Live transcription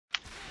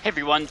Hey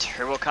everyone,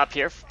 TurboCop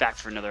here, back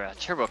for another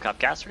TurboCop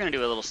cast. We're going to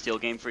do a little steel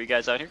game for you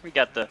guys out here. We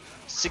got the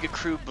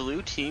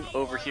SigacrewBlue team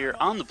over here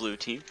on the blue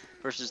team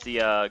versus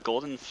the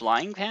golden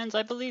flying pans,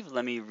 I believe.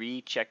 Let me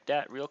recheck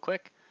that real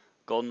quick.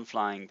 Golden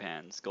flying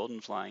pans.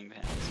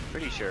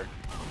 Pretty sure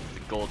the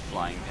gold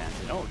flying pans.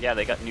 Oh yeah,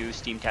 they got new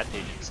Steam stat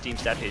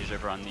pages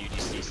over on the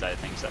UGC side of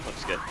things. That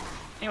looks good.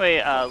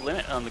 Anyway,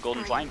 limit on the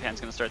golden flying pan is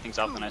going to start things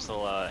off with a nice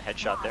little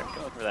headshot there.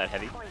 Go for that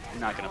heavy. I'm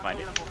not going to find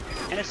it.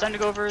 And it's time to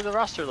go over the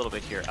roster a little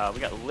bit here. We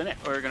got limit.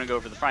 We're going to go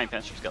over the frying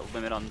pan. So we've got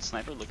limit on the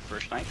sniper. Looking for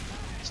a snipe.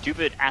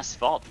 Stupid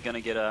asphalt.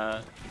 Gonna get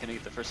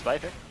the first spy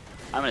pick.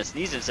 I'm going to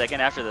sneeze in a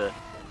second after the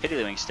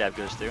piddly stab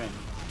goes through. And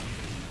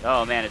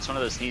oh man, it's one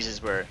of those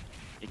sneezes where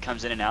it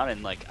comes in and out,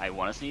 and like I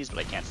want to sneeze, but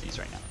I can't sneeze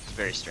right now. It's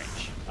very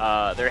strange.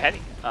 They're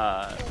heavy.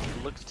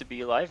 Looks to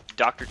be alive.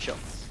 Dr. Chill.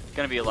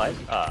 Gonna be alive.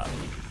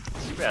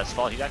 Super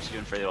asphalt. He's actually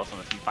doing fairly well from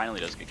if he finally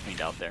does get cleaned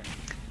out there.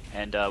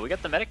 And we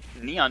got the medic,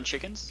 Neon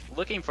Chickens,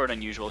 looking for an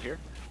unusual here.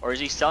 Or is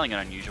he selling an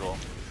unusual?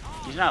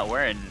 He's not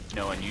wearing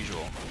no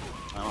unusual.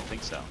 I don't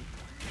think so.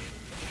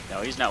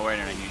 No, he's not wearing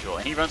an unusual.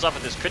 And he runs off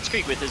with his crit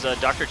streak with his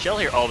Dr. Chill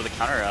here. Oh, but the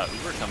counter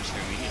Uber comes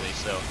through immediately.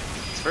 So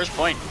his first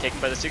point taken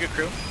by the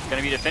Sigacrew. Going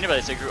to be defended by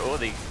the Sigacrew. Oh,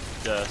 they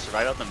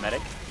survive out the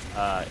medic.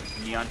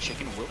 Neon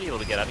Chicken will be able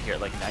to get out of here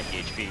at like 90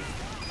 HP.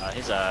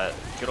 His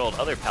good old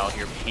other pal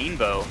here,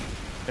 Painbow.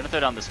 Gonna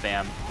throw down the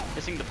spam.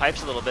 Missing the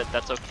pipes a little bit,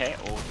 that's okay.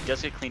 Oh, he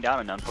does get cleaned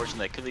out, and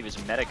unfortunately that could leave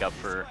his medic up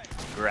for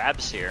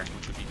grabs here,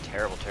 which would be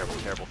terrible, terrible,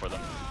 terrible for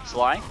them.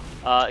 Sly,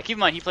 keep in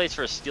mind he plays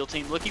for a steel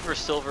team, looking for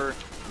silver,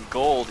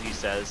 gold, he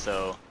says,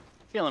 so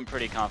feeling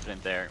pretty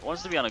confident there.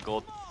 Wants to be on a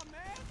gold.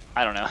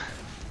 I don't know.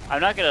 I'm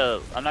not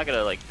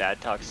gonna like bad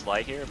talk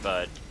Sly here,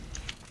 but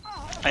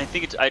I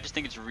just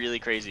think it's really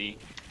crazy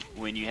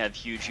when you have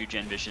huge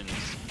ambitions,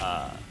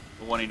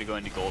 wanting to go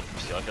into gold from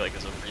steel. I feel like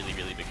there's a really,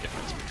 really big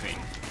difference between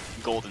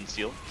gold and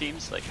steel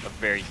teams, like a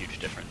very huge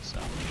difference. So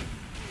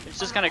it's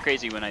just kind of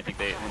crazy when I think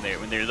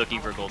when they're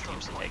looking for gold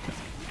teams to take them.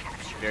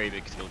 Very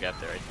big skill gap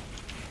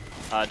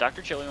there.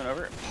 Dr. Chili went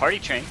over. Party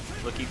Train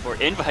looking for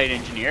Invite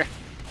Engineer.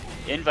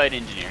 Invite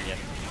Engineer, yeah,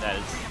 that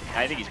is.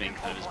 I think he's making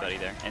fun of his buddy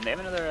there. And they have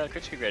another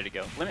crit streak ready to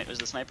go. Limit was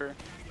the sniper.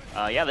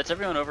 Yeah, that's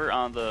everyone over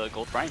on the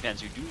gold frying pans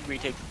who do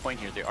retake the point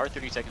here. They are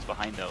 30 seconds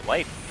behind though.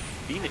 Life,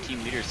 being the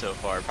team leader so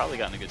far, probably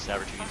gotten a good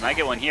stab or two. He might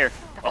get one here.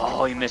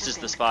 Oh, he misses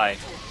the spy.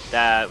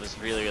 That was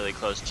really, really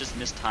close. Just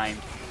mistimed.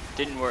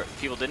 Didn't work.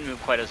 People didn't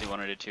move quite as he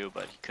wanted it to,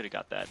 but he could have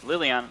got that.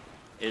 Lilian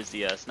is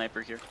the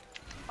sniper here.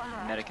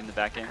 Medic in the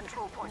back end.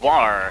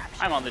 War.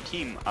 I'm on the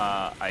team.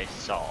 I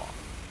saw.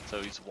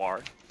 So he's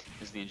War.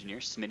 Is the engineer.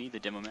 Smitty, the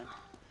demo man.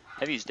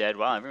 Heavy's dead.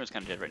 Wow, everyone's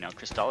kind of dead right now.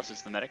 Crystallis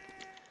is the medic.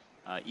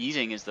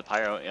 Easing is the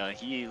pyro.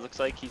 He looks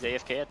like he's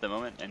AFK at the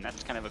moment, and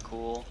that's kind of a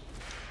cool.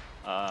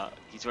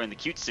 He's wearing the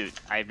cute suit.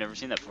 I've never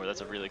seen that before.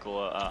 That's a really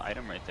cool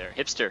item right there.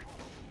 Hipster.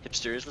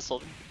 Hipster is the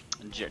soldier.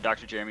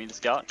 Dr. Jeremy the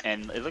scout.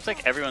 And it looks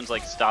like everyone's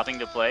like stopping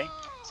to play.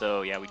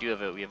 So yeah, we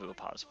have a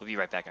pause. We'll be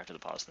right back after the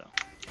pause though.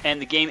 And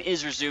the game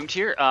is resumed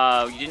here.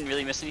 You didn't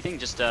really miss anything.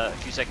 Just a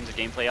few seconds of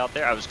gameplay out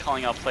there. I was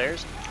calling out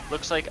players.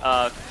 Looks like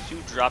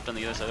two dropped on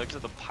the other side. Looks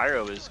like the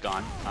pyro is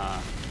gone.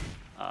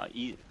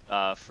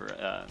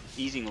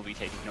 Easing will be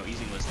taken. No,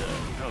 Easing was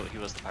he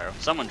was the pyro.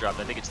 Someone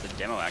dropped. I think it's the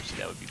demo actually.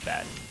 That would be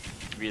bad.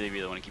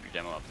 Really want to keep your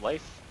demo up.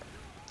 Life,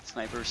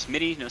 sniper,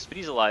 Smitty. No,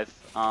 Smitty's alive.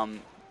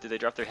 Did they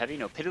drop their heavy?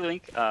 No,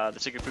 Piddlywink, the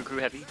SigacrewBlue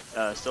heavy,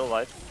 still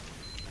alive.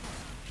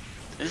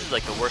 This is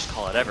like the worst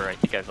call out ever. I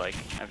think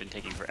I've been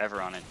taking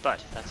forever on it,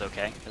 but that's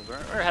okay because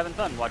we're having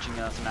fun watching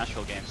some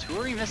Ashville games. Who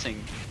are we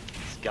missing?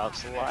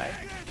 Scout's alive.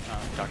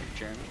 Dr.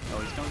 Jeremy. Oh,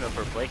 he's gonna go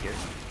for a play here.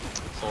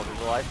 Soldier's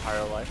alive.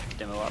 Pyro alive.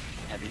 Demo up.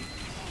 Heavy.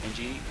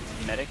 NG.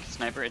 Medic.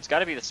 Sniper. It's got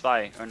to be the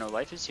spy. Or no,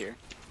 Life is here.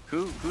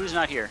 Who is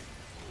not here?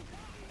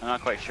 I'm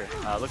not quite sure.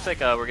 Looks like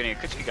we're getting a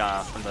crit streak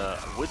from the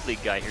Wood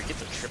League guy here.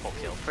 Gets a triple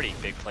kill. Pretty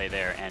big play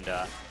there. And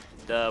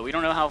we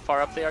don't know how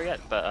far up they are yet,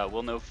 but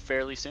we'll know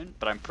fairly soon.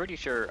 But I'm pretty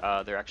sure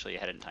they're actually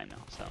ahead in time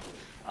now. So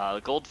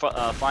the gold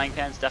flying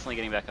pan's definitely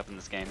getting back up in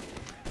this game.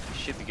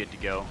 Should be good to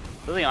go.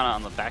 Liliana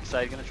on the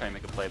backside, gonna try and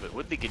make a play, but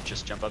Woodley could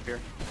just jump up here.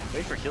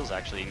 Wait for heals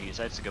actually, and he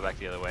decides to go back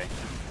the other way.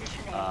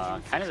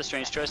 Kind of a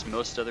strange choice.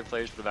 Most other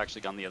players would have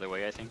actually gone the other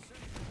way, I think.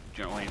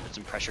 You don't want to put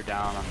some pressure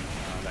down on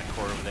that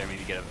core over there,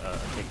 maybe get a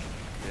take.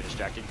 They're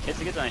distracted.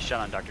 Gets a nice shot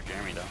on Dr.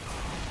 Jeremy though.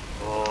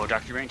 Oh,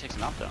 Dr. Jeremy takes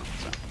him out though.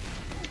 So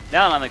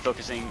now I'm like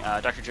focusing.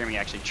 Dr. Jeremy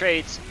actually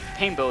trades.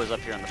 Painbow is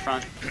up here on the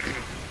front.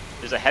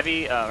 There's a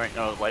heavy. Right,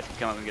 no, Life can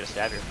come up and get a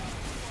stab here.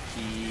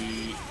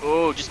 He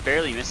just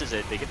barely misses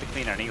it. They get the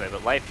clean out anyway,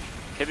 but Life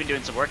could have been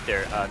doing some work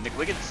there.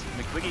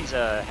 McWiggins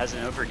has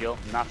an overheal,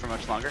 not for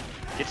much longer.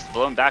 Gets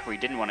blown back where he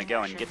didn't want to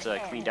go and gets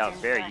cleaned out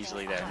very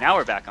easily there. Now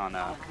we're back on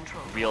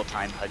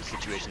real-time HUD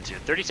situations here.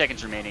 30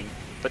 seconds remaining,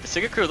 but the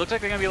Sigacrew looks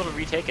like they're going to be able to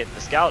retake it.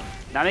 The Scout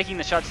not making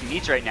the shots he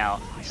needs right now.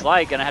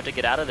 Sly going to have to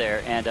get out of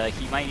there, and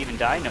he might even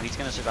die. No, he's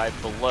going to survive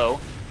below,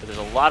 but there's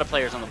a lot of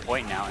players on the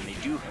point now, and they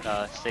do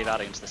save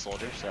out against the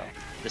soldier, so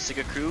the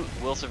Sigacrew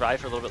will survive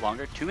for a little bit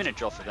longer. 2-minute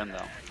drill for them,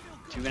 though.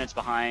 2 minutes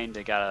behind,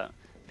 they got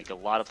make a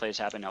lot of plays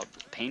happen. Now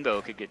Painbow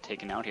could get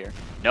taken out here.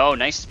 No,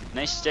 nice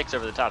sticks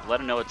over the top.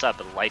 Let him know what's up,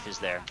 but life is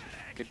there.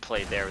 Good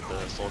play there with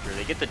the soldier.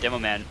 They get the demo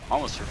man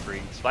almost for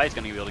free. Spy's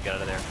gonna be able to get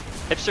out of there.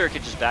 Hipster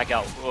could just back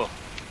out. Ugh.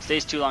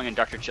 Stays too long and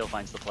Dr. Chill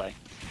finds the play.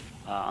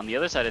 On the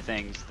other side of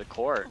things, the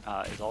core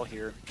is all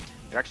here.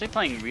 They're actually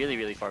playing really,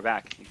 really far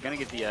back. You're gonna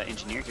get the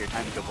engineer here,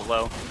 time to go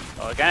below.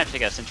 Gonna have to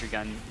take a sentry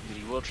gun.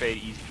 He will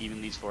trade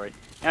even leads for it.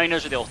 Now he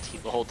knows where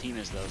the whole team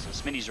is though, so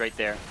Smitty's right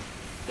there.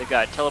 They've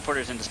got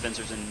teleporters and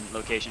dispensers in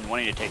location,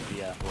 wanting to take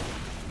the.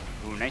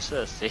 Ooh, nice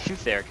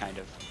save there, kind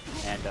of.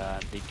 And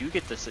they do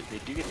get the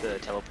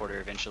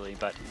teleporter eventually,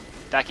 but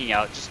backing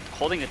out, just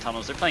holding the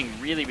tunnels. They're playing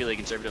really, really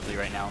conservatively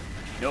right now.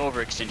 No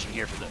overextension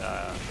here for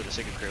the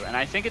SigacrewBlue, and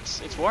I think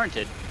it's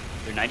warranted.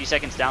 They're 90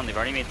 seconds down. They've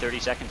already made 30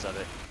 seconds of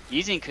it.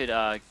 Easing could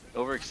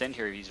overextend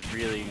here if he's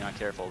really not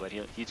careful, but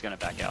he's going to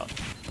back out.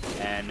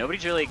 And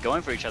nobody's really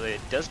going for each other. It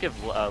does give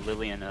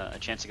Lillian a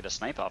chance to get a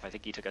snipe off. I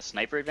think he took a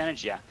sniper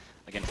advantage. Yeah,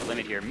 against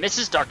Limit here.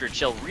 Misses Dr.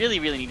 Chill. Really,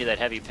 really needed that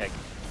heavy pick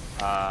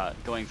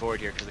going forward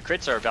here because the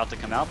crits are about to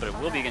come out, but it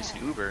will be against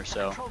an Uber,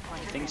 so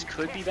things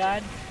could be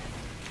bad.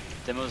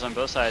 Demos on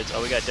both sides.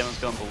 Oh, we got demos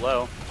going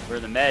below. Where are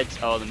the meds?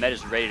 Oh, the med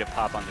is ready to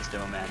pop on this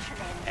demo man.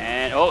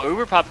 And oh,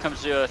 Uber pop comes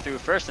through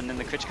first, and then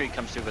the crit screen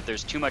comes through, but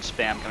there's too much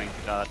spam coming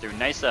through.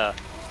 Nice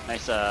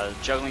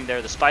juggling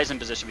there. The spy's in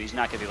position, but he's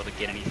not gonna be able to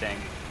get anything.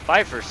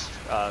 4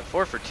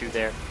 for 2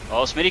 there.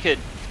 Oh, Smitty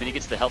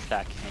gets the health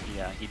pack,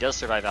 and he does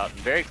survive out.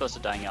 Very close to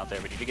dying out there,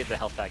 but he did get the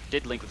health pack.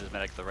 Did link with his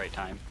medic at the right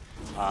time.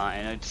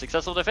 And a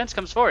successful defense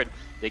comes forward.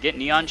 They get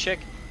Neon Chick.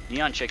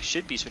 Neon Chick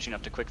should be switching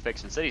up to Quick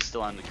Fix. Instead, he's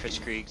still on the crit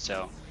screen,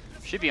 so.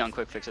 Should be on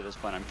Quick Fix at this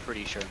point, I'm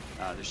pretty sure.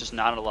 There's just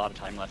not a lot of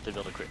time left to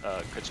build a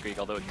crit streak,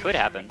 although it could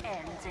happen.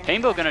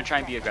 Painbow gonna try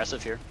and be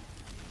aggressive here.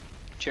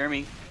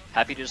 Jeremy,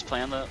 happy to just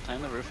play on the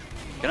roof.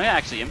 Gonna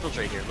actually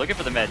infiltrate here, looking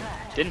for the med.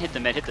 Didn't hit the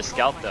med, hit the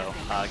scout though.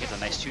 Gets a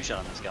nice 2-shot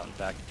on the scout in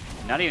fact.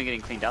 Not even getting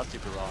cleaned out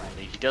super well,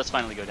 and he does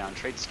finally go down,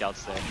 trade the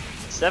scouts there.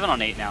 7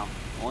 on 8 now,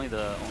 only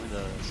the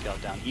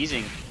scout down.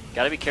 Easing,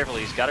 gotta be careful,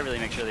 he's gotta really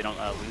make sure they don't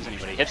lose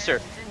anybody.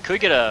 Hipster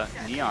could get a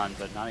Neon,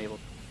 but not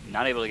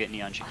able to get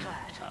Neon Chicken.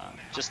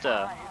 Just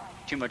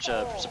too much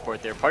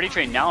support there. Party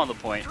Train now on the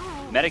point.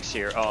 Medics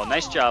here. Oh,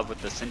 nice job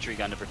with the sentry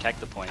gun to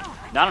protect the point.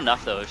 Not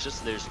enough though. It's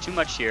just there's too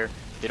much here.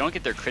 They don't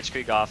get their crit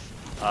streak off.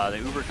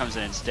 The Uber comes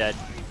in instead.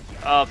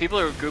 People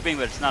are grouping,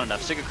 but it's not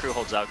enough. SigacrewBlue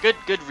holds out. Good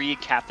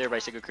recap there by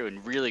SigacrewBlue,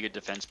 and really good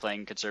defense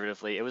playing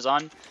conservatively. It was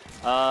on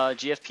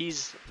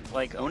GFP's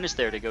like onus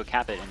there to go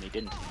cap it, and they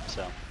didn't.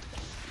 So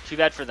too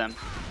bad for them.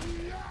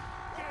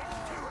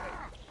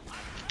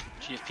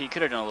 GFP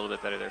could have done a little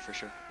bit better there for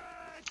sure.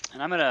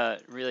 And I'm gonna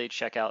really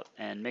check out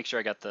and make sure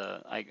I got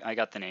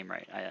the name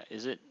right.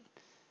 Is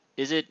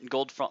it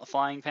Gold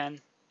Flying Pan?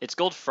 It's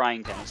Gold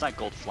Frying Pan. It's not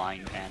Gold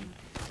Flying Pan.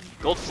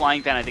 Gold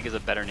Flying Pan I think is a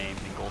better name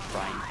than Gold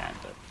Frying Pan.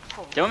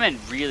 But Demoman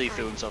really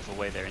threw himself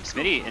away there, and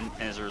Smitty, and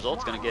as a result,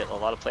 is gonna get a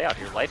lot of play out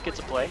here. Life gets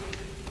a play.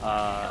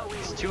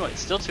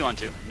 It's still 2 on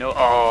 2. No,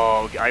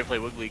 oh, I play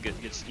Wiggly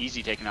gets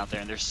easy taken out there,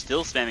 and they're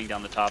still spamming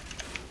down the top.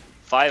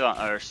 7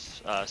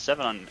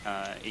 on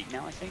 8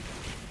 now I think.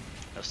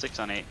 No, 6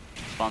 on 8.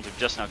 Spawns are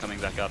just now coming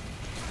back up.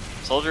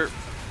 Soldier,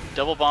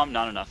 double bomb,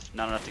 not enough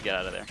to get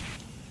out of there.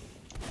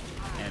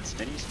 And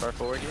Smitty's far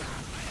forward here.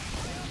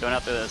 Going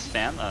out the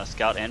spam,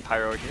 Scout and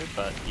Pyro are here,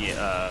 but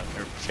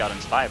or Scout and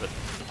Spy, but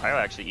Pyro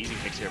actually easy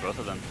picks here, both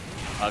of them.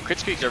 Crit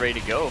streaks are ready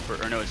to go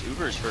for, or no, it's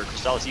Ubers for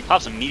Crystallis. He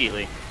pops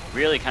immediately,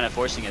 really kind of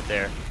forcing it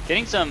there.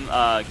 Getting some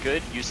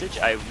good usage.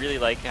 I really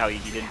like how he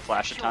didn't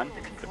flash a ton,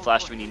 but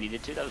flashed when he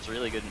needed to. That was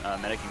really good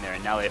medicing there.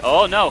 And now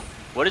oh no!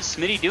 What is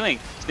Smitty doing?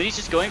 Smitty's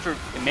just going for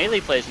melee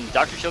plays, and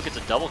Dr. Chill gets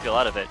a double kill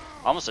out of it.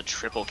 Almost a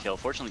triple kill.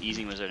 Fortunately,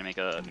 Easing was there to make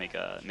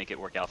it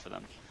work out for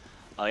them.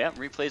 Yeah,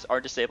 replays are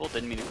disabled.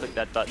 Didn't mean to click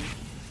that button.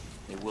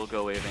 They will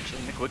go away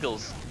eventually.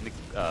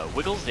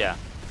 Wiggles, yeah.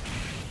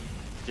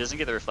 He doesn't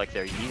get the reflect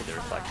there. You needed the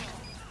reflect.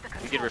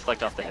 If we could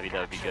reflect off the heavy, that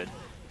would be good.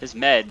 His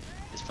med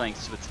is playing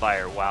with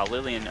fire. Wow,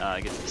 Lillian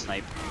gets the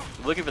snipe.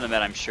 Looking for the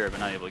med, I'm sure, but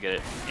not able to get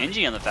it.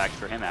 NG on the fact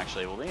for him,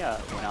 actually. Well, they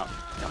went out.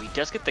 Now, he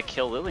does get the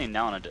kill. Lillian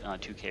now on a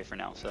 2K for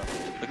now. So,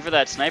 looking for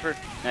that sniper.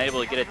 Not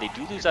able to get it. They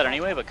do lose out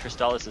anyway, but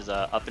Crystallis is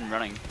up and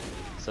running.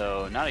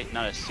 So, not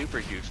a super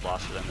huge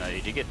loss for them.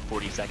 They did get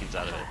 40 seconds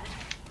out of it.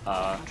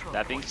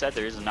 That being said,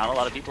 there is not a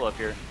lot of people up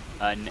here.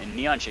 And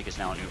Neon Chick is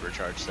now an Uber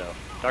charge. So,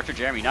 Dr.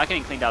 Jeremy not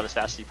getting cleaned out as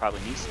fast as he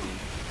probably needs to be.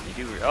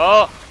 They do.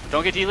 Oh!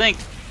 Don't get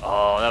delinked!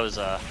 Oh, that was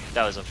a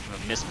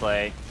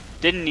misplay.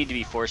 Didn't need to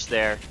be forced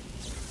there.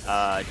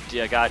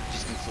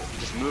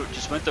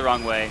 Just went the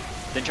wrong way.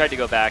 Then tried to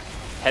go back.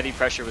 Heavy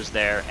pressure was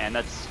there, and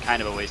that's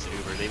kind of a wasted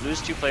Uber. They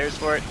lose 2 players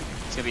for it.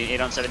 It's gonna be an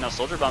 8 on 7 now.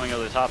 Soldier bombing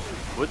over the top.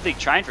 Woodley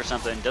trying for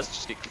something, does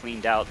just get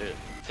cleaned out. The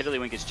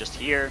Piddlywink is just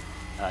here.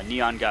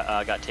 Neon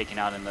got taken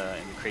out in the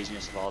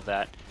craziness of all of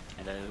that,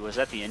 and was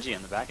that the NG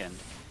on the back end.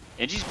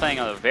 NG's playing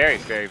on the very,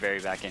 very, very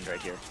back end right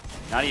here.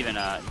 Not even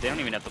they don't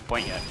even have the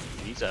point yet.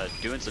 He's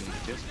doing some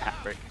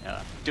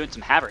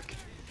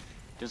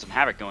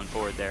havoc going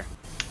forward there.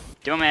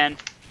 Demo Man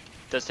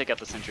does take out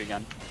the sentry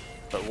gun.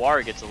 but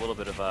War gets a little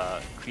bit of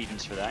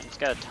credence for that. He's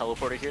got a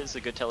teleporter here. This is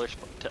a good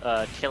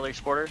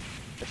teleporter.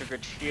 That's a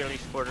good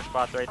teleporter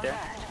spot right there.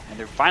 And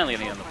they're finally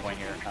getting on the point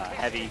here.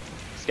 Heavy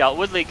Scout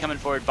Woodley coming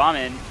forward, bomb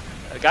in.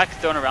 Got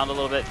thrown around a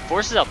little bit.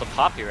 Forces out the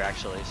pop here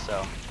actually,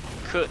 so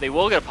they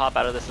will get a pop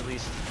out of this at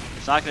least.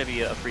 It's not going to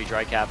be a free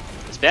dry cap.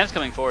 The spam's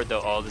coming forward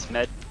though. Oh, this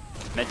med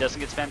doesn't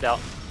get spammed out.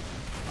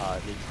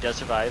 He does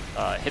survive.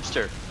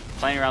 Hipster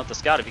playing around with the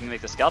scout. If he can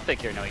make the scout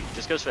pick here, no, he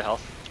just goes for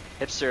health.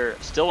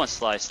 Hipster still wants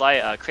Sly.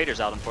 Sly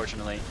craters out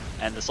unfortunately,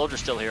 and the soldier's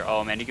still here.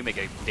 Oh man, he can make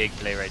a big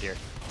play right here.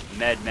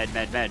 Med.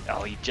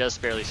 Oh, he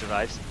just barely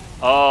survives.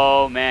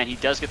 Oh man, he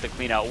does get the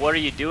clean out. What are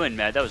you doing,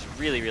 Med? That was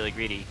really, really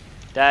greedy.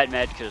 That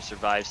Med could have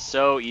survived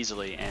so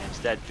easily, and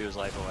instead threw his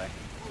life away.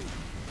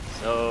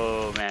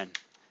 So man,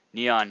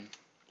 Neon,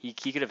 he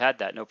could have had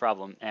that, no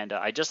problem. And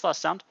I just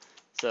lost sound,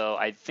 so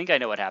I think I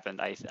know what happened.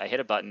 I hit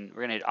a button.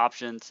 We're gonna hit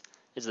options.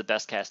 This is the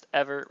best cast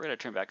ever. We're gonna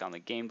turn back on the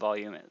game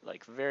volume at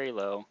like very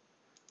low,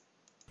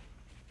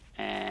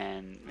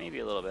 and maybe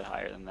a little bit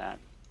higher than that.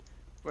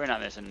 We're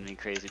not missing any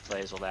crazy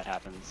plays while that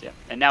happens. Yep.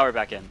 And now we're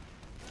back in.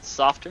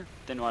 Softer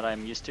than what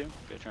I'm used to.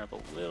 Gonna turn up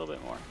a little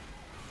bit more.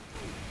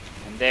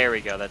 And there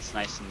we go. That's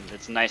nice, and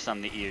it's nice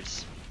on the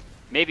ears.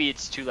 Maybe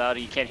it's too loud.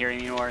 You can't hear me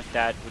anymore.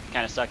 That would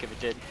kind of suck if it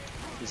did.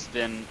 This has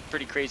been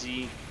pretty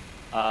crazy,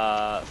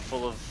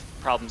 full of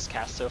problems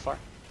cast so far.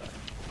 But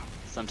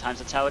sometimes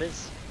that's how it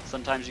is.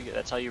 Sometimes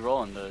that's how you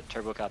roll in the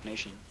Turbo Cop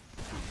Nation.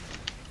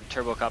 The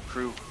Turbo Cop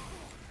crew.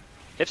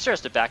 Hipster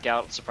has to back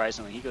out,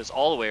 surprisingly. He goes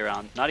all the way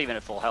around, not even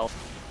at full health.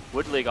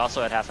 Woodleague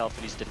also at half health,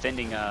 but he's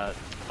defending the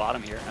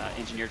bottom here.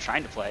 Engineer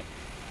trying to play.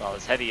 While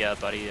his heavy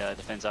buddy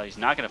defends out. He's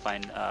not going to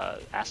find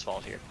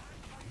Asphalt here.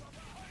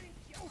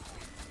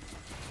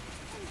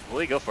 Will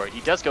he go for it?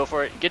 He does go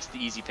for it. Gets the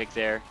easy pick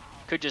there.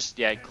 Could just,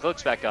 yeah,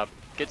 cloaks back up.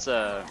 Gets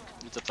a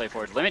play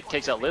forward. Limit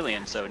takes out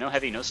Lillian, so no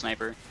heavy, no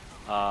sniper.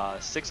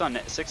 6 on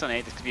 8.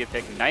 This could be a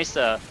pick. Nice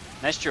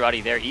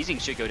Girardi there. Easing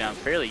should go down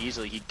fairly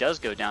easily. He does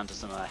go down to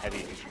some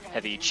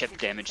heavy chip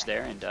damage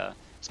there. And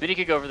Smitty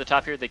could go over the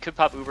top here. They could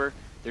pop Uber.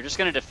 They're just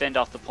going to defend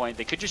off the point.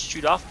 They could just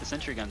shoot off the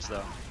sentry guns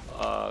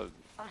though.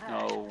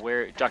 No,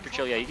 where Dr.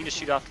 Chill? Yeah, he can just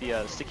shoot off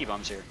the sticky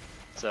bombs here.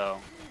 So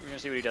we're gonna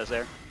see what he does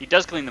there. He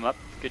does clean them up.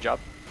 Good job.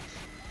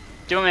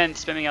 Duoman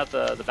spamming out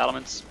the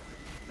battlements.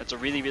 That's a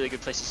really, really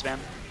good place to spam.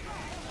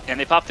 And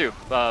they pop through.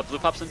 Blue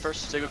pops in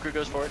first. SigacrewBlue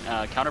goes for it.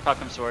 Counter pop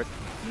comes forward.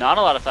 Not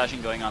a lot of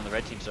flashing going on the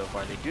red team so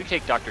far. They do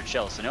take Dr.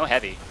 Chill, so no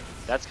heavy.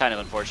 That's kind of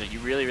unfortunate. You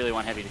really, really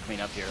want heavy to clean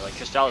up here. Like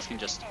Crystallis can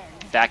just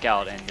back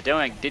out, and the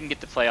Doang didn't get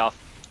the play off,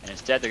 and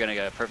instead they're gonna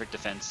get a perfect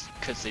defense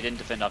because they didn't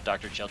defend off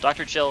Dr. Chill.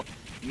 Dr. Chill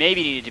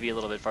maybe needed to be a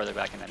little bit farther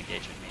back in that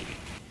engagement, maybe.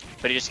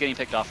 But he's just getting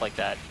picked off like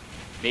that.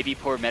 Maybe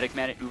poor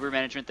Uber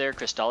management there.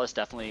 Crystallis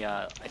definitely,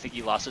 I think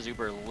he lost his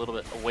Uber a little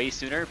bit way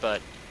sooner, but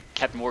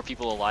kept more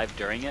people alive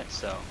during it,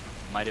 so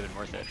might have been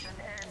worth it.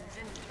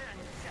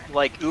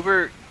 Like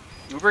Uber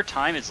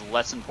time is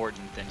less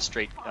important than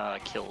straight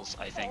kills,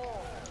 I think,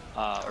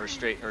 or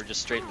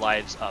just straight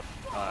lives up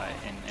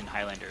in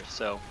Highlander.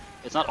 So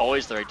it's not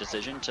always the right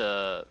decision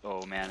to.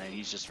 Oh man, and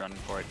he's just running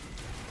for it.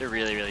 They're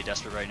really, really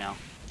desperate right now.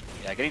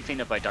 Yeah, getting cleaned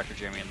up by Dr.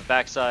 Jeremy on the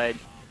backside.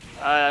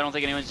 I don't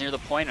think anyone's near the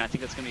point, and I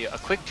think that's going to be a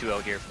quick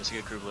 2-0 here for the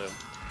SigacrewBlue.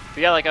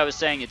 But yeah, like I was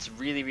saying, it's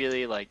really,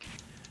 really like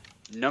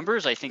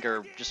numbers I think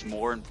are just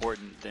more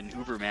important than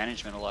Uber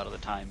management a lot of the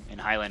time in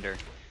Highlander.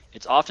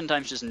 It's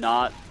oftentimes just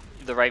not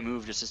the right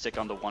move just to stick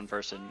on the one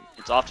person.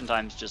 It's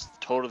oftentimes just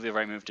totally the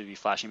right move to be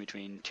flashing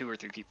between 2 or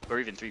 3 people, or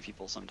even 3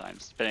 people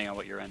sometimes, depending on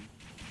what you're in.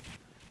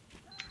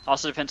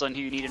 Also depends on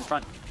who you need in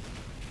front.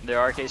 There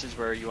are cases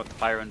where you want the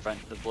pyro in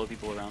front to blow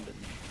people around and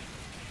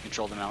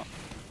control them out.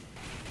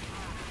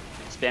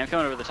 Spam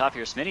coming over the top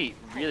here. Smitty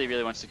really,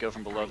 really wants to go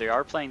from below. They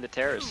are playing the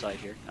terrorist side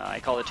here.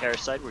 I call it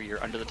terrorist side where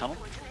you're under the tunnel.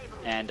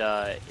 And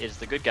it's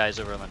the good guys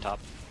over on the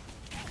top.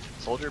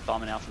 Soldier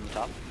bombing out from the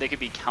top. They could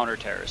be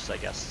counter-terrorists, I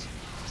guess.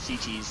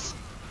 CTs.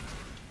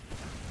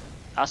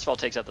 Asphalt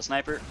takes out the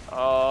sniper.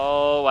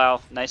 Oh, wow.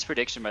 Nice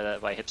prediction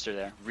by Hipster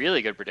there.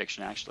 Really good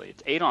prediction, actually.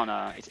 It's 8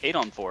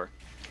 on 4.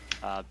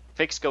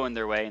 Picks going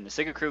their way, and the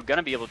SigacrewBlue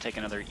gonna be able to take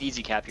another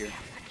easy cap here.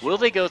 Will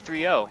they go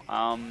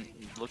 3-0?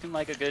 Looking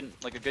like a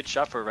good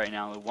shot for it right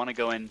now. They want to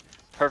go in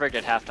perfect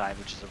at halftime,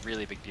 which is a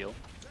really big deal.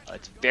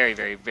 It's very,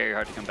 very, very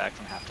hard to come back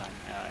from halftime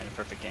in a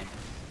perfect game.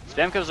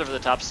 Spam goes over the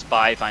top.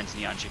 Spy finds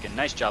Neon Chicken.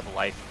 Nice job of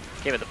life.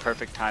 Gave it the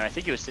perfect time. I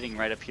think he was sitting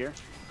right up here.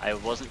 I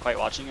wasn't quite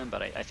watching him,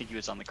 but I think he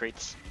was on the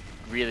crates.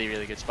 Really,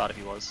 really good spot if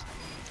he was.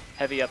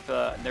 Heavy up.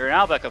 They're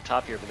now back up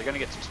top here, but they're going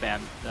to get some spam.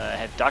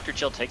 Dr.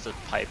 Chill takes a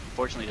pipe.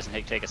 Fortunately,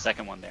 doesn't take a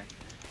second one there.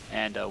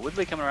 And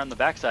Woodley coming around the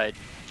backside.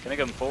 Going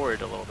to go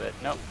forward a little bit.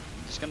 Nope.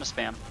 Just going to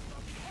spam.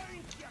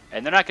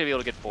 And they're not going to be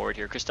able to get forward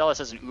here. Crystallis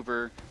has an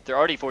Uber. They're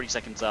already 40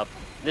 seconds up.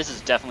 This is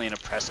definitely an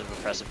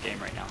oppressive game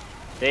right now.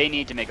 They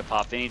need to make a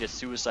pop. They need to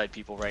suicide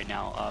people right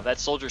now. That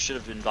soldier should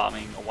have been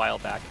bombing a while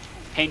back.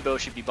 Painbow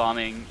should be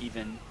bombing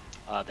even.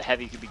 The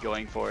heavy could be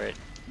going for it.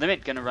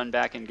 Limit going to run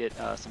back and get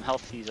some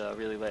health. He's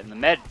really lit. And the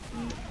med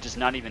just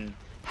not even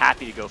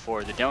happy to go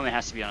forward. The Doman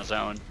has to be on his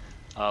own.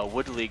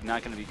 Wood League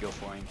not going to be going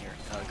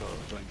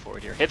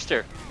forward here.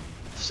 Hipster,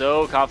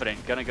 so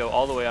confident, gonna go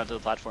all the way onto the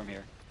platform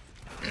here.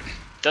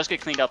 Does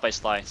get cleaned out by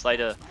Sly. Sly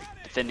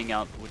defending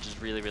out, which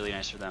is really, really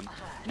nice for them.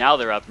 Now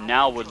they're up.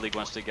 Now Wood League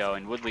wants to go,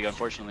 and Wood League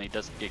unfortunately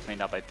doesn't get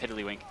cleaned out by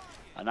Piddlywink.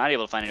 Not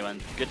able to find anyone.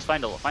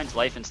 Finds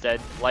Life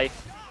instead.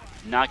 Life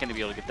not going to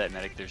be able to get that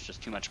medic. There's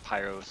just too much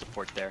pyro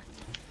support there.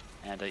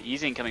 And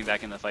Easing coming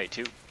back in the fight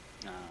too.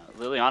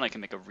 Liliana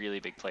can make a really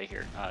big play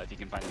here if he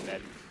can find the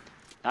med.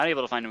 Not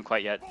able to find him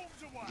quite yet.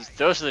 He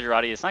throws to the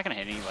Girardi. It's not going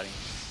to hit anybody.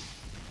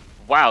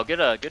 Wow, good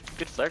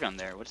flare gun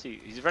there. What's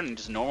he? He's running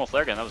just a normal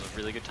flare gun. That was a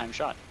really good time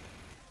shot.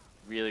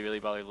 Really, really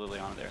bothered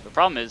Liliana there. The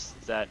problem is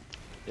that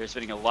they're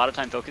spending a lot of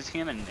time focusing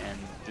him, and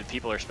the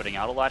people are spreading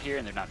out a lot here,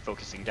 and they're not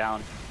focusing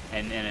down.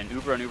 And in an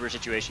Uber on Uber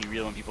situation, you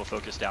really want people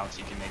focused down so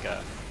you can make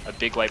a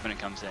big wipe when it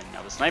comes in.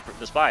 Now the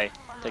spy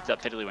takes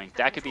up Piddlywink.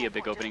 That could be a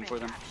big opening for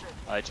them.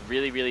 It's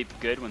really, really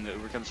good when the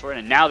Uber comes forward,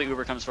 and now the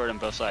Uber comes forward on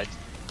both sides.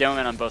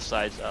 Demoman on both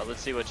sides.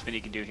 Let's see what Spinny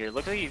can do here.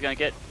 Look like he's gonna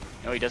get.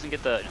 No, he doesn't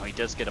get the. No, he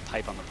does get a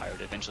pipe on the pyro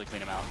to eventually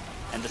clean him out.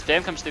 And the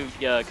spam comes through.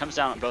 Comes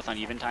down both on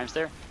even times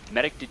there.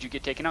 Medic, did you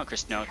get taken out?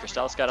 No,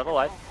 Crystallis got out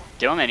alive.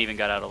 Demoman even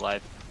got out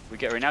alive. We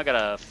now got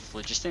a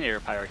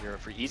Phlogistonator pyro here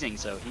for Easing,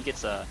 so he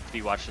gets to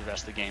be watched for the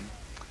rest of the game.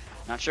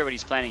 Not sure what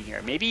he's planning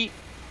here. Maybe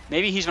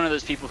he's one of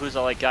those people who's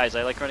all like, guys,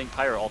 I like running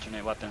pyro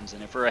alternate weapons,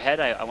 and if we're ahead,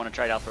 I want to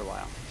try it out for a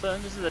while. So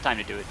this is the time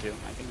to do it too.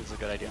 I think this is a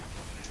good idea.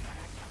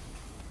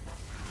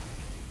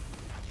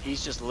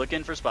 He's just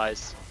looking for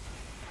spies.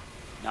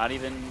 Not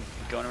even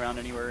going around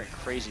anywhere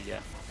crazy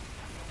yet.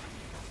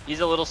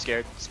 He's a little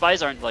scared.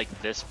 Spies aren't like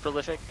this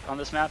prolific on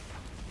this map.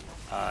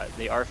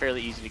 They are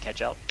fairly easy to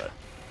catch out, but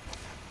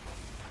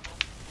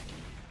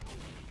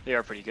they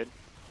are pretty good.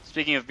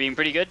 Speaking of being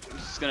pretty good,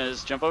 just gonna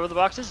jump over the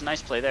boxes.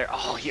 Nice play there.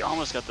 Oh, he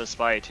almost got the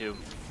spy too.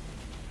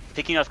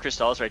 Picking off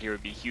Crystallis right here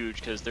would be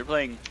huge because they're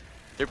playing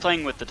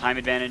with the time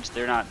advantage.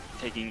 They're not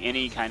taking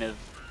any kind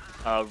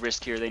of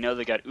risk here. They know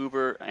they got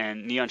Uber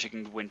and Neon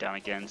Chicken went down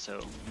again,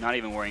 so not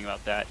even worrying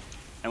about that.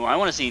 And I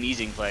want to see an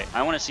Easing play.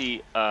 I want to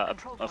see a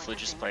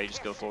Phlogistonator play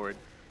just go forward.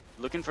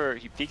 Looking for,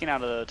 he peeking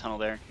out of the tunnel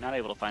there, not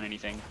able to find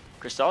anything.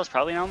 Crystallis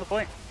probably not on the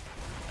point.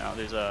 Now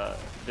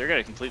they're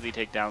gonna completely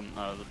take down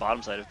the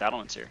bottom side of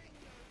battlements here.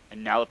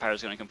 And now the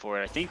pyro's gonna come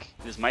forward. I think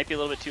this might be a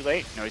little bit too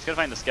late. No, he's gonna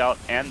find the scout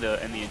and the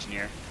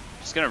engineer.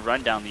 Just gonna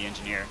run down the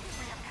engineer.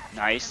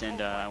 Nice,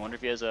 and I wonder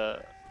if he has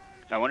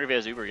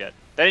Uber yet.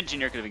 That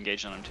engineer could have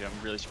engaged on him too. I'm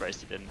really surprised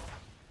he didn't.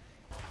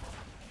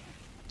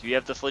 Do you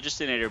have the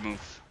Phlogistonator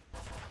move?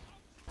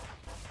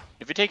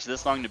 If it takes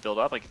this long to build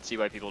up, I can see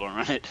why people don't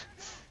run it.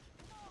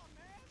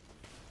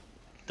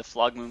 The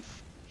flog move.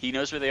 He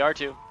knows where they are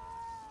too.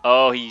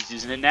 Oh, he's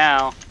using it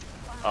now.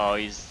 Oh,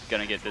 he's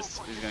gonna get this.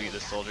 He's gonna get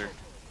this soldier.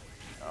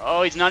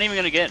 Oh, he's not even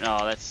gonna get.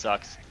 Oh, that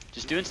sucks.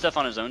 Just doing stuff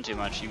on his own too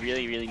much. He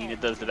really, really needed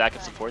the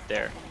backup support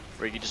there,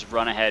 where he could just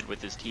run ahead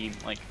with his team.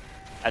 Like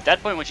at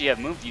that point, once you have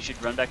moved, you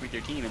should run back with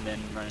your team and then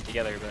run it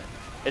together. But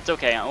it's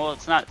okay. Well,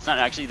 it's not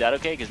actually that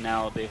okay because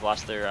now they've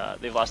lost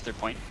their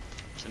point.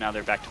 So now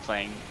they're back to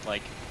playing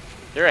like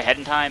they're ahead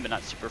in time, but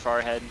not super far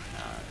ahead.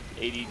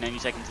 80, 90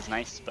 seconds is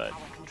nice, but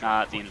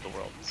not the end of the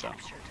world. So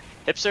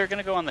Hipster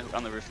gonna go on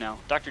the roof now.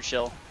 Dr.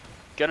 Chill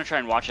gonna try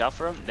and watch out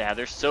for him. Yeah,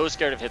 they're so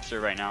scared of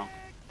Hipster right now.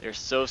 They're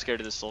so scared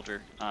of this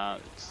soldier.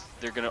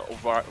 They're gonna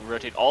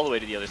rotate all the way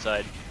to the other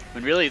side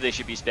when really they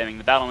should be spamming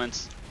the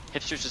battlements.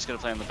 Hipster's just gonna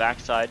play on the back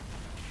side.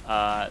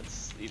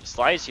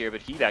 Sly's here,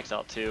 but he backs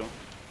out too.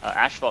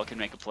 Ashville can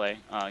make a play.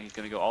 He's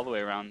gonna go all the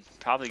way around,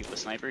 probably get the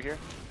sniper here.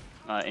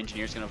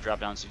 Engineer's gonna drop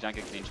down, so he's not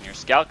getting the engineer.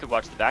 Scout could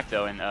watch the back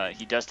though, and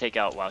he does take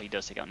out. Wow, he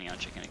does take out Neon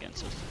Chicken again.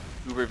 So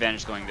Uber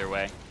advantage going their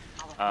way.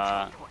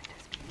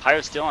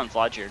 Pyro's still on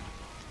Flodge here.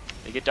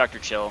 They get Dr.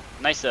 Chill.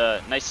 Nice.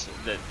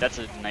 That's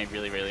a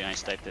really, really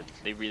nice type that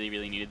they really,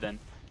 really needed. Then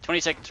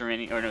 20 seconds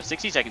remaining, or no,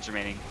 60 seconds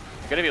remaining.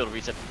 They're gonna be able to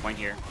reset the point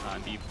here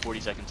and be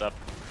 40 seconds up.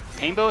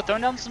 Painbow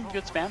throwing down some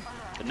good spam,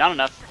 but not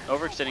enough.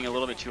 Overextending a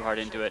little bit too hard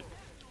into it.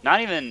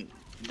 Not even.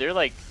 They're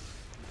like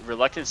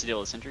reluctance to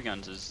deal with sentry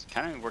guns is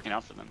kind of working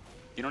out for them.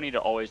 You don't need to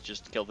always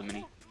just kill the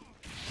mini.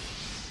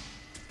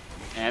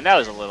 And that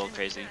was a little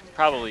crazy.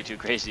 Probably too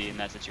crazy in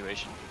that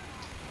situation.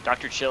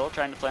 Dr. Chill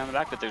trying to play on the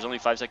back, but there's only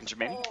 5 seconds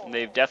remaining. And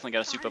they've definitely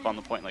got to soup up on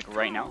the point like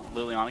right now.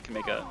 Liliana can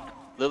make a...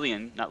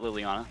 Lillian, not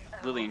Liliana.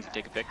 Lillian can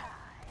take a pick.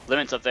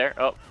 Limit's up there.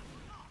 Oh.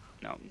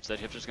 No, instead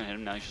Hipster's going to hit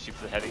him. Now he should shoot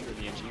for the heavy or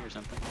the engineer or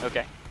something.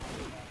 Okay.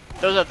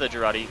 Throws out the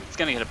Girardi. It's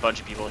going to hit a bunch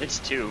of people. Hits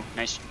 2.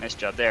 Nice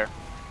job there.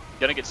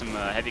 Gonna get some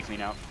heavy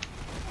clean out.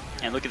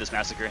 And look at this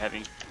Massacre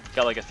heavy.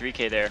 Got like a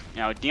 3k there.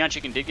 Now, Neon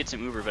Chicken did get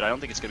some Uber, but I don't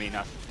think it's going to be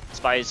enough.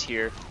 Spy is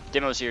here.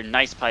 Demo's here.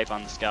 Nice pipe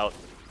on the scout.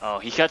 Oh,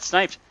 he got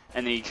sniped.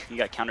 And then he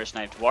got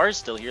counter-sniped. War is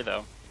still here,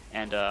 though.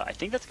 And I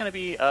think that's going to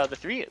be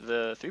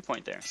the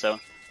 3-point there. So,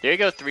 there you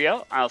go,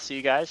 3-0. I'll see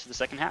you guys for the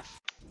second half.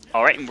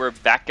 All right, and we're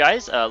back,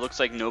 guys. Looks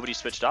like nobody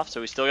switched off,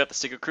 so we still got the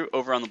SigacrewBlue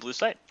over on the blue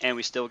side, and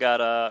we still got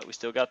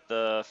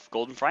the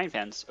golden frying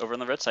pans over on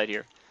the red side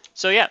here.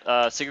 So yeah,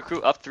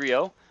 SigacrewBlue up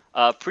 3-0.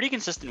 Pretty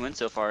consistent win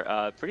so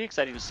far. Pretty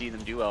exciting to see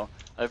them do well.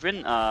 I've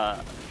written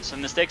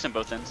some mistakes on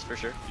both ends for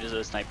sure. It is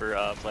a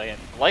sniper play, and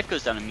life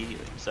goes down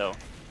immediately. So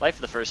life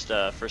for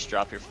the first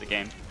drop here for the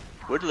game.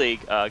 Wood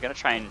League gonna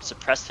try and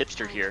suppress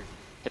Hipster here.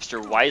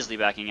 Hipster wisely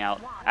backing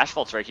out.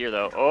 Ashville's right here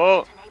though.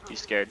 Oh, he's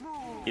scared.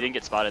 He didn't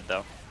get spotted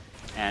though.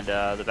 And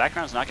the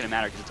background's not gonna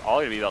matter because it's all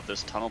gonna be about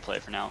this tunnel play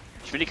for now.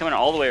 Schmitty coming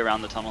all the way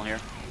around the tunnel here.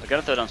 I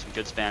gotta throw down some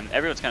good spam.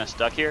 Everyone's kind of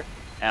stuck here.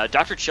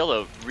 Dr.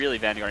 Chillo really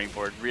vanguarding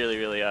forward, really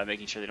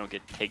making sure they don't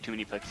take too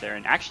many picks there.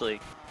 And actually,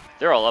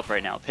 they're all up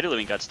right now.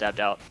 Pitilewing got stabbed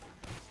out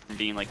from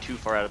being like too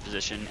far out of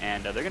position,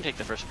 and they're gonna take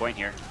the first point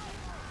here.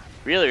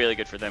 Really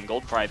good for them.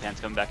 Gold Fry Pan's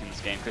coming back in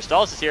this game.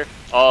 Crystallis is here.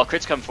 Oh,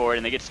 crits come forward,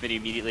 and they get Smitty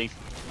immediately.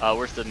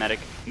 Where's the medic?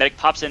 Medic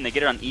pops in. They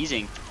get it on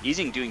Easing.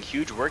 Easing doing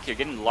huge work here,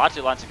 getting lots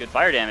of good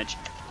fire damage.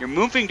 You're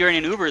moofing during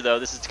an Uber though.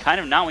 This is kind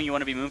of not when you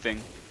want to be moofing.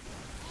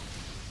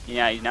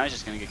 Yeah, now he's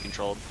just gonna get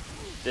controlled.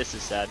 This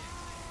is sad.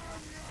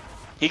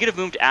 He could have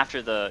moved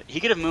he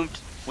could have moved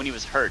when he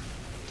was hurt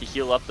to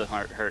heal up the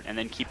hurt and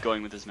then keep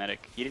going with his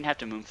medic. He didn't have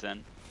to move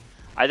then.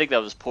 I think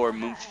that was poor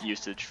moof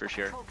usage for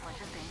sure.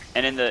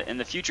 And in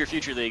the future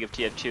league of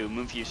TF2,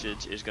 moof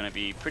usage is going to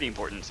be pretty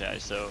important,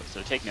 guys. So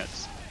take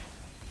notes.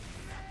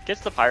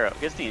 Gets the pyro,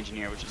 gets the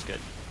engineer, which is good.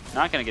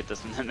 Not gonna get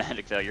this from the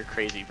medic though. You're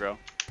crazy, bro.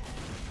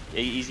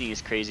 Easy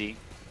is crazy.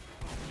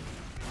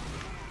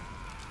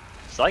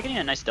 Sly getting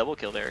a nice double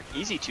kill there.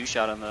 Easy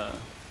 2-shot on the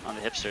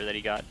Hipster that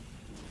he got.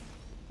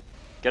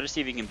 Gotta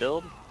see if he can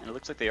build, and it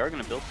looks like they are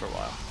gonna build for a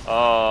while.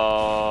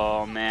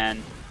 Oh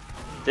man,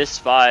 this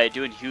Spy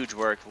doing huge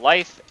work.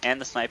 Life and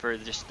the Sniper,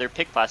 their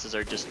pick classes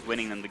are just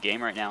winning them the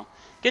game right now.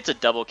 Gets a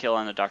double kill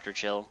on the Dr.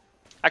 Chill.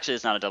 Actually,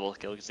 it's not a double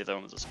kill because the other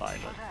one was a Spy,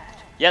 but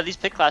yeah, these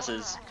pick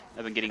classes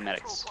have been getting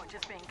medics,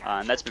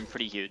 and that's been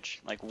pretty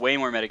huge. Like way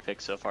more medic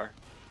picks so far.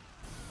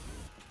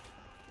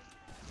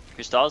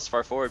 Cristal is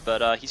far forward,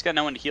 but he's got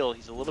no one to heal.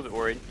 He's a little bit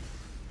worried.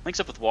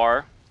 Links up with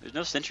War. There's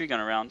no sentry gun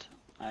around.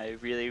 I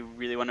really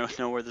want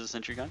to know where there's a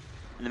sentry gun.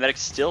 And the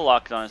medic's still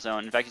locked on his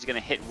own. In fact, he's going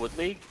to hit Wood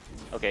League.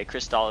 Okay,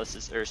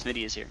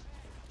 Smitty is here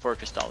for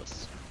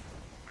Crystallis.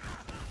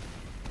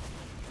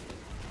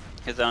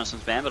 Hits down some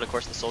spam, but of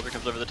course the soldier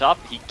comes over the top.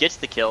 He gets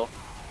the kill.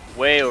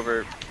 Way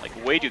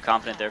too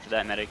confident there for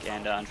that medic.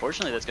 And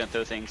unfortunately, that's going to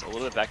throw things a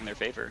little bit back in their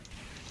favor.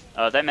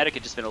 That medic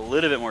had just been a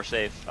little bit more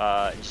safe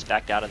and just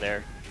backed out of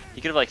there. He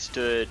could have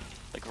stood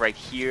right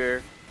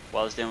here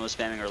while his demo was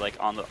spamming,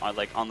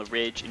 or on the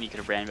ridge, and he could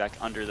have ran back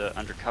under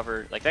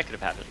cover. Like that could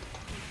have happened.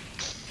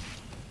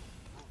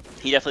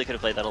 He definitely could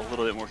have played that a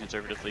little bit more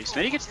conservatively.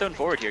 Smitty gets thrown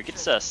forward here,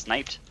 gets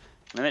sniped.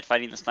 Limit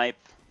fighting the snipe.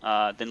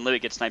 Then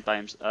Limit gets sniped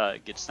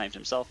gets sniped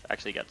himself.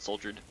 Actually got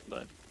soldiered,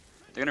 but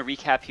they're gonna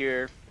recap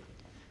here.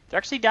 They're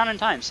actually down in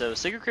time, so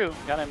SigacrewBlue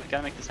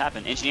gotta make this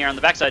happen. Engineer on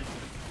the backside.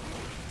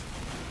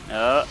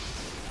 Oh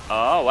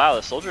wow,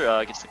 the soldier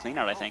gets the clean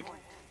out, I think.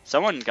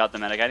 Someone got the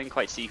medic. I didn't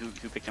quite see who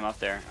picked him up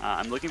there.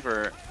 I'm looking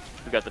for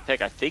who got the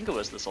pick. I think it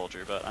was the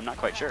soldier, but I'm not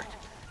quite sure.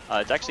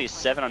 It's actually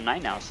 7 on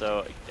 9 now,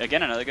 so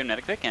again, another good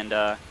medic pick, and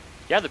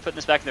yeah, they're putting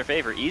this back in their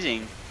favor.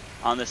 Easing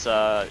on this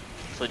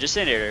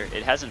Phlogistonator,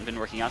 it hasn't been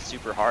working out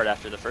super hard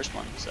after the first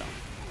one, so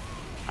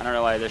I don't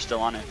know why they're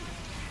still on it.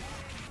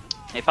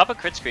 They pop a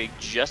crit streak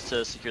just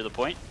to secure the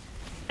point,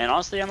 and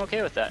honestly, I'm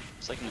okay with that.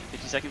 It's like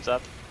 50 seconds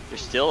up. They're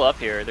still up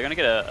here. They're gonna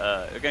get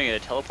a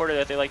teleporter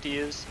that they like to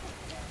use.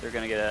 They're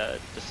gonna get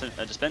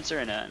a dispenser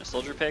and a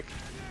soldier pick.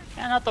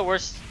 Yeah, not the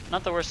worst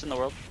in the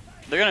world.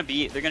 They're gonna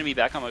be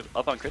back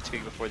up on crit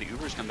streak before the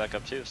Ubers come back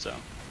up too. So,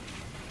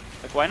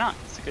 like, why not?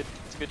 It's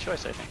a good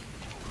choice, I think.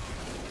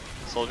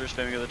 Soldier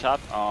spamming over the top.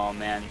 Oh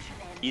man,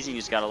 Easing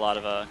just got a lot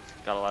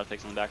of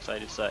picks on the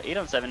backside. It's 8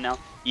 on 7 now.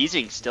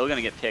 Easing still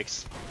gonna get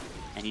picks,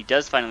 and he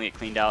does finally get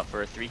cleaned out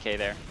for a 3K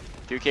there.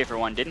 3K for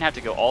one. Didn't have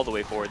to go all the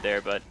way forward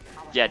there, but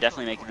yeah,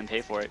 definitely making them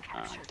pay for it.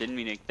 Didn't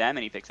mean that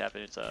many picks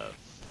happen. It's a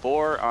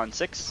 4 on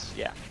 6.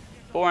 Yeah,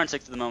 4 on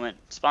 6 at the moment.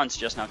 Spawn's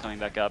just now coming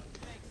back up.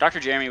 Dr.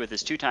 Jeremy with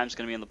his 2 times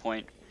going to be on the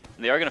point.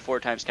 And they are going to 4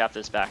 times cap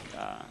this back.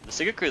 The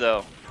SigacrewBlue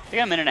though, they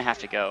got a minute and a half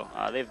to go.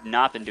 They've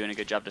not been doing a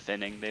good job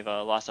defending. They've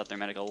lost out their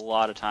medic a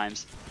lot of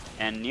times.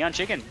 And Neon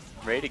Chicken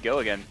ready to go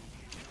again.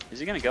 Who's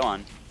he going to go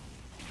on?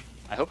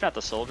 I hope not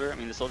the soldier. I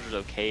mean, the soldier's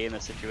okay in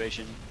this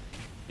situation.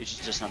 He's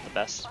just not the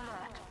best.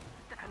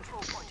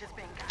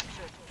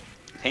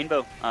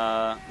 Painbow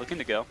looking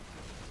to go.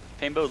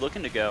 Painbow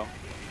looking to go.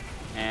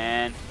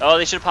 And oh,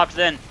 they should have popped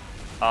then.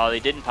 Oh, they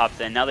didn't pop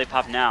then. Now they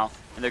pop now.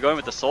 And they're going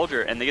with the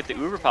soldier, and they get the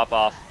Uber pop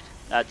off.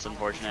 That's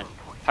unfortunate.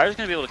 Pyro's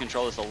going to be able to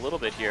control this a little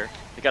bit here.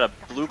 They got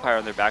a blue Pyro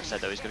on their backside,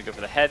 though. He's going to go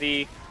for the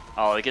heavy.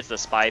 Oh, he gets the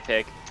spy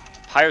pick.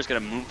 Pyro's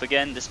going to move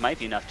again. This might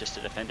be enough just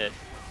to defend it.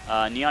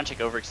 Neon Chick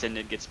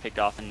overextended, gets picked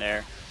off in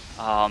there.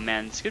 Oh,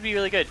 man, this could be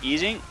really good.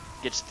 Easing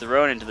gets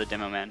thrown into the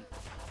demo, man.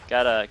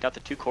 Got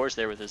the 2 cores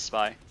there with his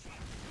spy.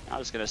 Now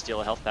just going to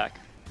steal a health pack.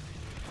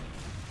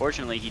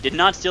 Fortunately, he did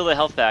not steal the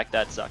health pack.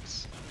 That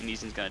sucks. And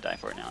Easing's going to die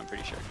for it now, I'm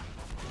pretty sure.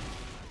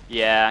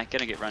 Yeah,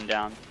 gonna get run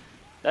down.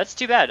 That's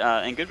too bad.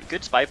 And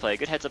good spy play.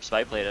 Good heads up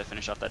spy play to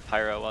finish off that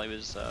Pyro while he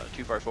was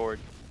too far forward.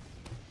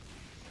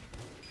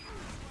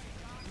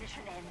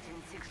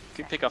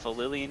 could pick off a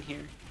Lily in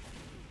here.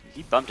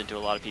 He bumped into a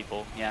lot of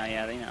people.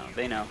 Yeah, they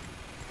know.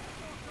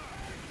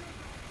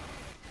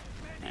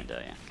 And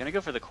yeah, gonna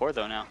go for the core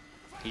though now.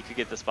 He could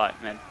get the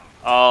spot, Med.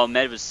 Oh,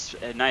 Med was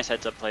a nice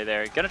heads up play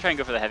there. Gonna try and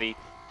go for the heavy.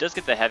 Does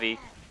get the heavy.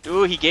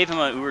 Ooh, he gave him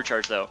an uber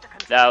charge though.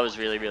 That was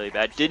really, really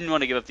bad. Didn't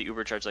want to give up the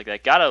uber charge like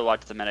that. Gotta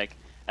watch the medic.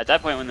 At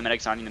that point when the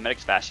medic's on you, the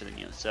medic's faster than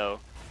you. So,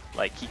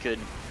 like, he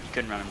couldn't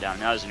run him down.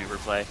 That was an uber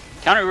play.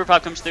 Counter uber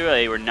pop comes through.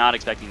 They were not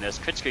expecting this.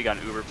 Crit Screek on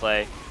uber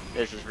play.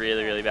 This is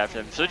really, really bad for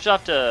them. Switch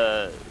off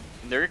to...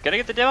 They're gonna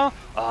get the demo?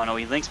 Oh no,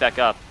 he links back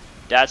up.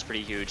 That's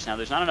pretty huge. Now,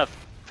 there's not enough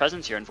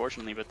presence here,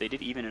 unfortunately, but they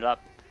did even it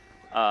up.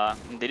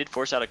 They did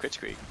force out a Crit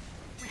Screek.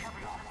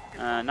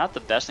 Not the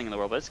best thing in the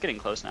world, but it's getting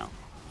close now.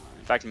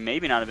 In fact,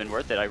 maybe not have been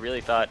worth it. I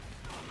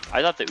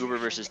thought the Uber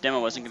versus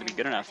demo wasn't going to be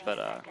good enough,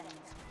 but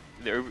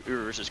the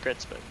Uber versus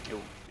crits, but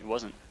it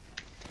wasn't.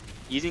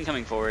 Easing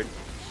coming forward.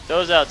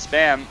 Throws out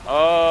spam.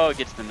 Oh,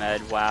 gets the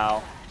med.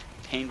 Wow.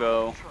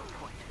 Painbow,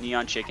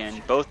 Neon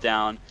Chicken, both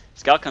down.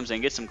 Scout comes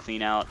in, gets some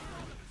clean out.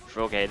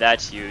 Okay,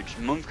 that's huge.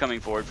 Move coming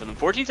forward for them.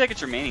 14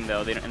 seconds remaining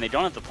though, and they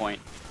don't have the point.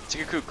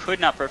 SigacrewBlue could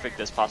not perfect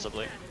this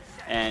possibly.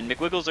 And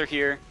McWiggles are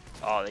here.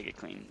 Oh, they get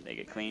cleaned. They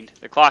get cleaned.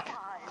 The clock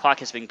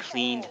has been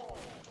cleaned.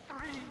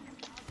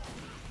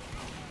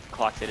 The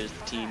clock that is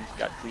the team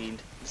got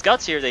cleaned. The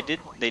Scouts here, they did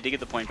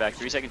get the point back.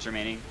 3 seconds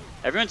remaining.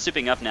 Everyone's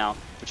souping up now,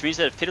 which means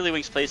that if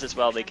Tiddlywinks plays this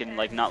well, they can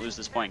like not lose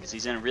this point because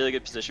he's in a really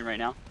good position right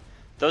now.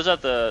 Throws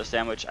out the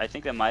sandwich. I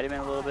think that might have been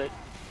a little bit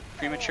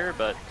premature,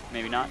 but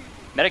maybe not.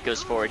 Medic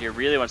goes forward here,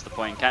 really wants the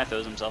point, kind of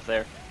throws himself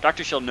there.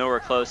 Dr. Shield nowhere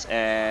close,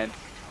 and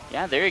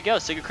yeah, there you go.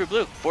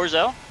 SigacrewBlue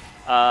 4-0.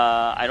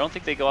 I don't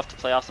think they go off to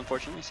playoffs,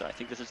 unfortunately, so I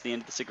think this is the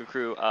end of the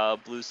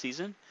SigacrewBlue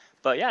season.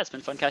 But yeah, it's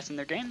been fun casting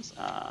their games,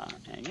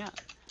 and yeah,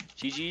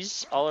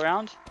 GG's all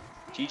around.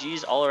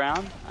 GG's all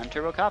around. I'm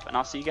TurboCop, and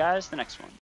I'll see you guys the next one.